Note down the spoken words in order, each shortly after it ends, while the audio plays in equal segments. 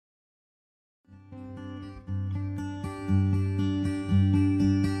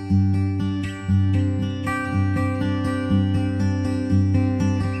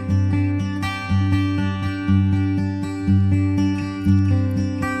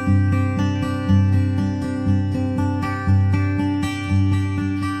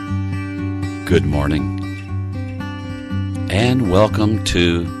Good morning, and welcome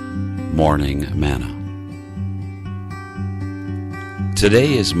to Morning Manna.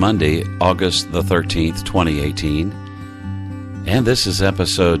 Today is Monday, August the 13th, 2018, and this is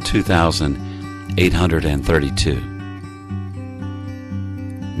episode 2832.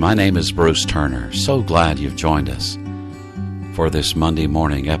 My name is Bruce Turner. So glad you've joined us for this Monday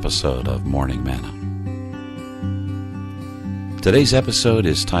morning episode of Morning Manna. Today's episode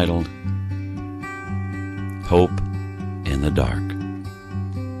is titled Hope in the Dark.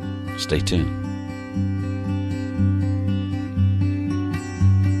 Stay tuned.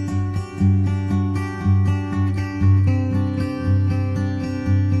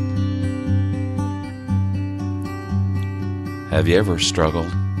 Have you ever struggled?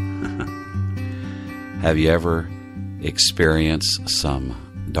 Have you ever experienced some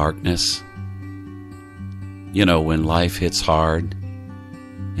darkness? You know, when life hits hard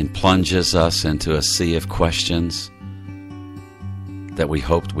and plunges us into a sea of questions that we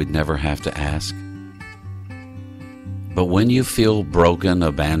hoped we'd never have to ask. But when you feel broken,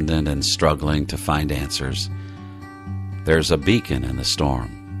 abandoned, and struggling to find answers, there's a beacon in the storm,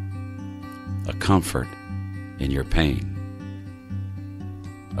 a comfort in your pain,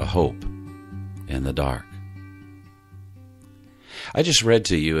 a hope in the dark. I just read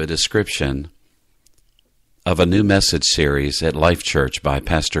to you a description of a new message series at Life Church by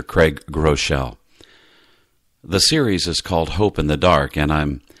Pastor Craig Groeschel. The series is called Hope in the Dark, and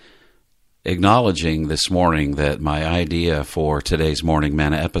I'm acknowledging this morning that my idea for today's Morning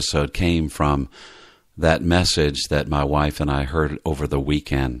Manna episode came from that message that my wife and I heard over the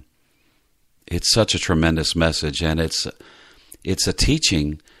weekend. It's such a tremendous message, and it's a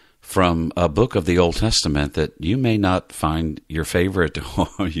teaching from a book of the Old Testament that you may not find your favorite,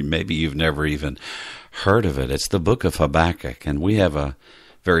 or maybe you've never even heard of it. It's the book of Habakkuk, and we have a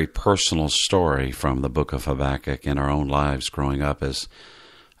very personal story from the book of Habakkuk in our own lives growing up as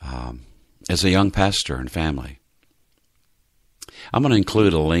a young pastor and family. I'm going to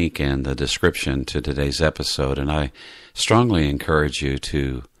include a link in the description to today's episode, and I strongly encourage you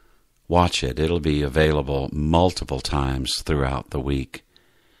to watch it. It'll be available multiple times throughout the week.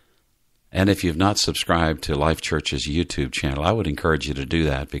 And if you've not subscribed to Life Church's YouTube channel, I would encourage you to do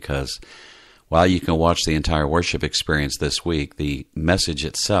that, because while you can watch the entire worship experience this week, the message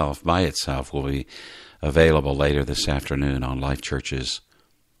itself, by itself, will be available later this afternoon on Life Church's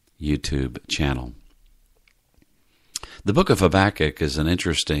YouTube channel. The book of Habakkuk is an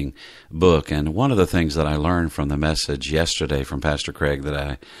interesting book, and one of the things that I learned from the message yesterday from Pastor Craig that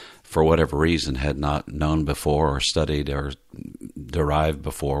I, for whatever reason, had not known before or studied or derived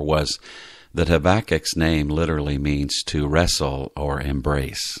before was that Habakkuk's name literally means to wrestle or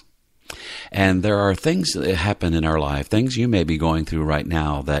embrace. And there are things that happen in our life, things you may be going through right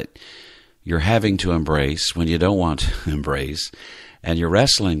now that you're having to embrace when you don't want to embrace, and you're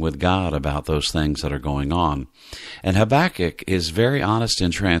wrestling with God about those things that are going on. And Habakkuk is very honest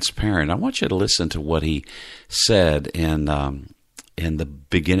and transparent. I want you to listen to what he said in the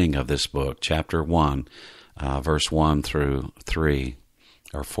beginning of this book, chapter 1, verse 1 through 3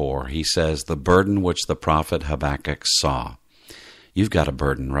 or 4. He says, "The burden which the prophet Habakkuk saw." You've got a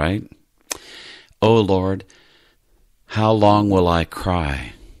burden, right? "O Lord, how long will I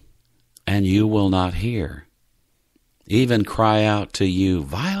cry, and you will not hear? Even cry out to you,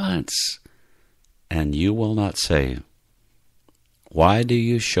 violence, and you will not save. Why do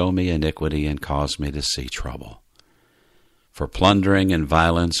you show me iniquity and cause me to see trouble? For plundering and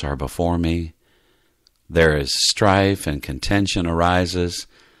violence are before me. There is strife and contention arises.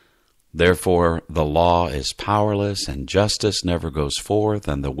 Therefore the law is powerless, and justice never goes forth,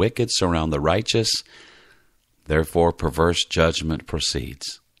 and the wicked surround the righteous. Therefore perverse judgment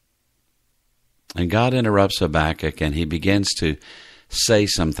proceeds." And God interrupts Habakkuk, and he begins to say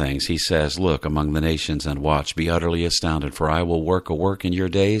some things. He says, "Look among the nations and watch, be utterly astounded, for I will work a work in your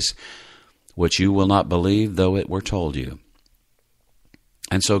days which you will not believe, though it were told you."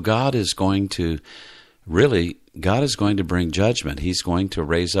 And so God is going to bring judgment. He's going to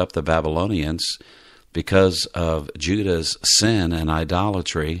raise up the Babylonians because of Judah's sin and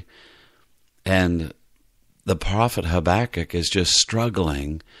idolatry. And the prophet Habakkuk is just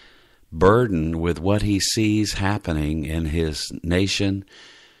struggling, burdened with what he sees happening in his nation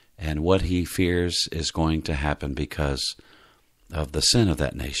and what he fears is going to happen because of the sin of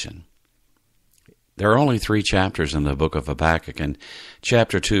that nation. There are only 3 chapters in the book of Habakkuk, and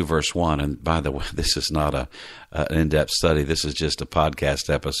chapter 2, verse 1, and by the way, this is not an in-depth study, this is just a podcast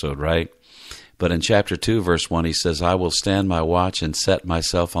episode, right? But in chapter 2, verse 1, he says, I will stand my watch and set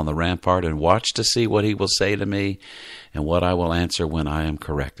myself on the rampart and watch to see what he will say to me and what I will answer when I am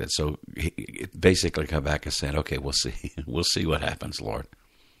corrected. So basically Habakkuk is saying, okay, we'll see. We'll see what happens, Lord.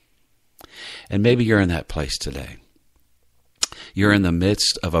 And maybe you're in that place today. You're in the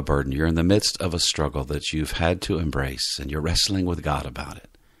midst of a burden. You're in the midst of a struggle that you've had to embrace, and you're wrestling with God about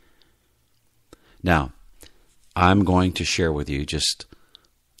it. Now, I'm going to share with you just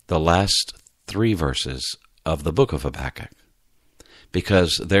the last 3 verses of the book of Habakkuk,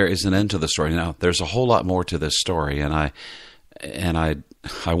 because there is an end to the story. Now, there's a whole lot more to this story, and I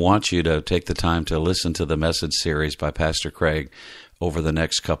want you to take the time to listen to the message series by Pastor Craig over the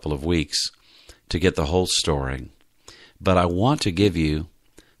next couple of weeks to get the whole story. But I want to give you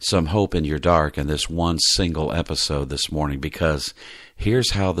some hope in your dark in this one single episode this morning, because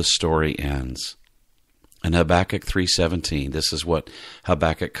here's how the story ends. In Habakkuk 3:17, this is what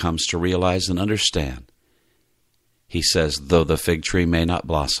Habakkuk comes to realize and understand. He says, though the fig tree may not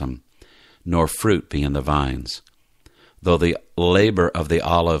blossom, nor fruit be in the vines, though the labor of the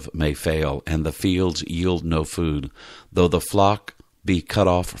olive may fail, and the fields yield no food, though the flock be cut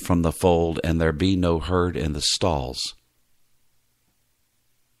off from the fold, and there be no herd in the stalls,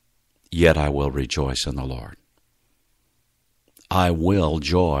 yet I will rejoice in the Lord. I will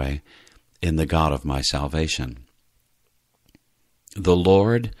joy in the God of my salvation. The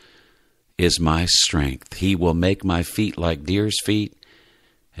Lord is my strength. He will make my feet like deer's feet,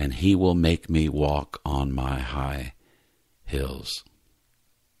 and he will make me walk on my high hills.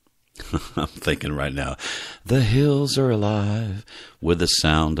 I'm thinking right now, the hills are alive with the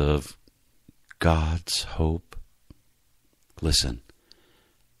sound of God's hope. Listen,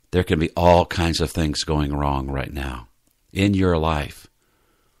 there can be all kinds of things going wrong right now in your life.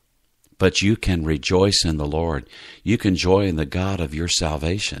 But you can rejoice in the Lord. You can joy in the God of your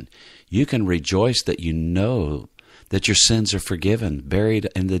salvation. You can rejoice that you know that your sins are forgiven, buried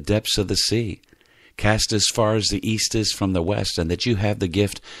in the depths of the sea, cast as far as the east is from the west, and that you have the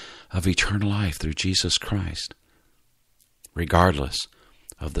gift of eternal life through Jesus Christ, regardless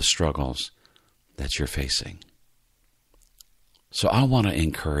of the struggles that you're facing. So I want to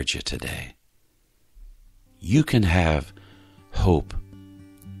encourage you today. You can have hope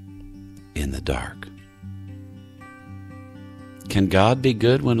in the dark. Can God be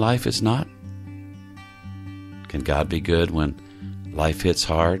good when life is not? Can God be good when life hits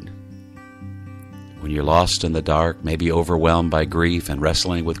hard? When you're lost in the dark, maybe overwhelmed by grief and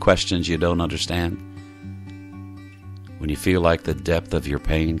wrestling with questions you don't understand? When you feel like the depth of your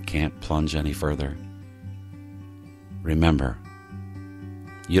pain can't plunge any further? Remember,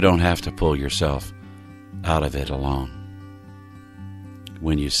 you don't have to pull yourself out of it alone.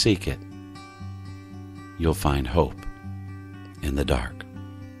 When you seek it, you'll find hope in the dark.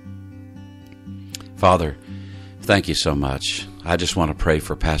 Father, thank you so much. I just want to pray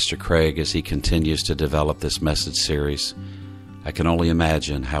for Pastor Craig as he continues to develop this message series. I can only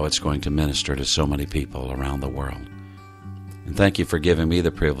imagine how it's going to minister to so many people around the world. And thank you for giving me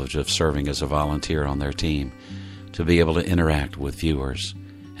the privilege of serving as a volunteer on their team to be able to interact with viewers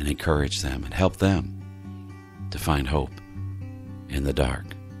and encourage them and help them to find hope in the dark.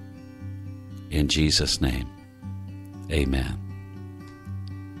 In Jesus' name, amen.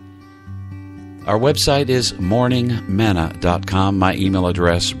 Our website is morningmanna.com. My email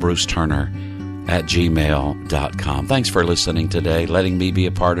address, bruceturner@gmail.com. Thanks for listening today, letting me be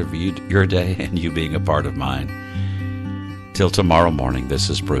a part of your day and you being a part of mine. Till tomorrow morning, this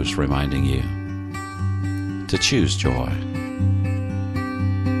is Bruce reminding you to choose joy.